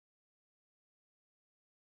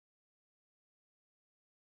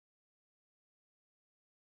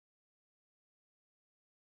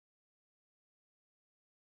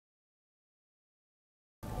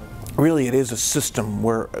really it is a system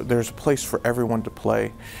where there's a place for everyone to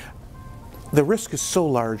play. The risk is so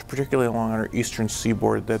large, particularly along our eastern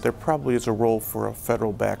seaboard, that there probably is a role for a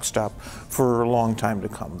federal backstop for a long time to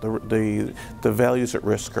come. The values at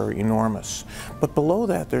risk are enormous. But below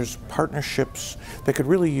that, there's partnerships that could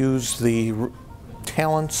really use the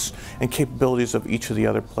talents and capabilities of each of the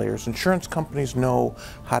other players. Insurance companies know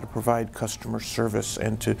how to provide customer service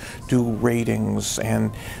and to do ratings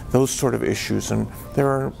and those sort of issues, and there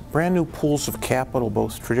are brand new pools of capital,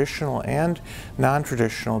 both traditional and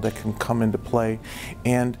non-traditional, that can come into play,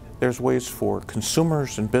 and there's ways for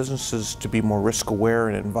consumers and businesses to be more risk aware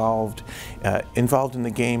and involved in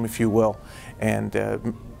the game, if you will, and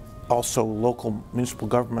also local municipal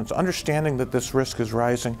governments understanding that this risk is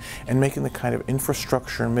rising and making the kind of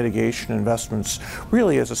infrastructure and mitigation investments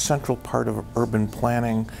really as a central part of urban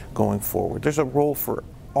planning going forward. There's a role for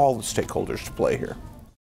all the stakeholders to play here.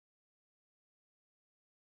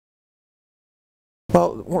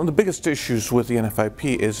 Well, one of the biggest issues with the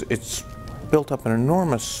NFIP is it's built up an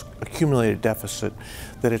enormous accumulated deficit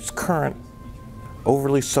that its current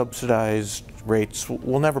overly subsidized rates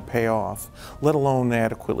will never pay off, let alone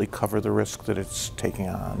adequately cover the risk that it's taking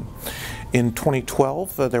on. In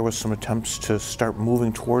 2012, there was some attempts to start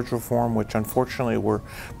moving towards reform, which unfortunately were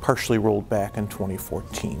partially rolled back in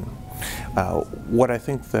 2014. What I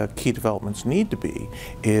think the key developments need to be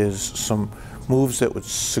is some moves that would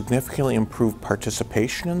significantly improve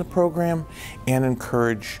participation in the program and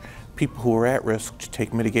encourage people who are at risk to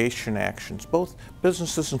take mitigation actions, both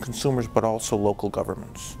businesses and consumers, but also local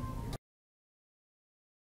governments.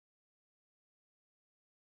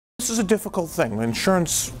 This is a difficult thing.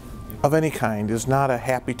 Insurance of any kind is not a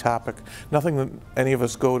happy topic, nothing that any of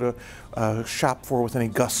us go to shop for with any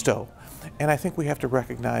gusto. And I think we have to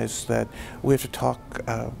recognize that we have to talk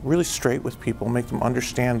really straight with people, make them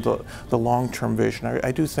understand the long-term vision.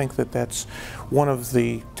 I do think that that's one of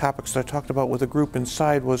the topics that I talked about with a group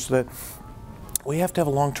inside, was that we have to have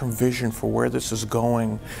a long-term vision for where this is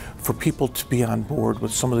going, for people to be on board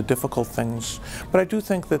with some of the difficult things. But I do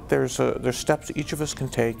think that there's steps each of us can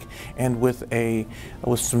take, and with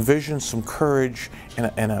some vision, some courage,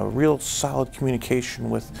 and a real solid communication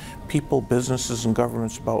with people, businesses, and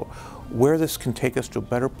governments about where this can take us to a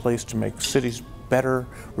better place, to make cities better,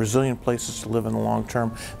 resilient places to live in the long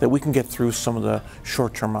term, that we can get through some of the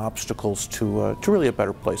short-term obstacles to really a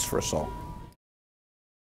better place for us all.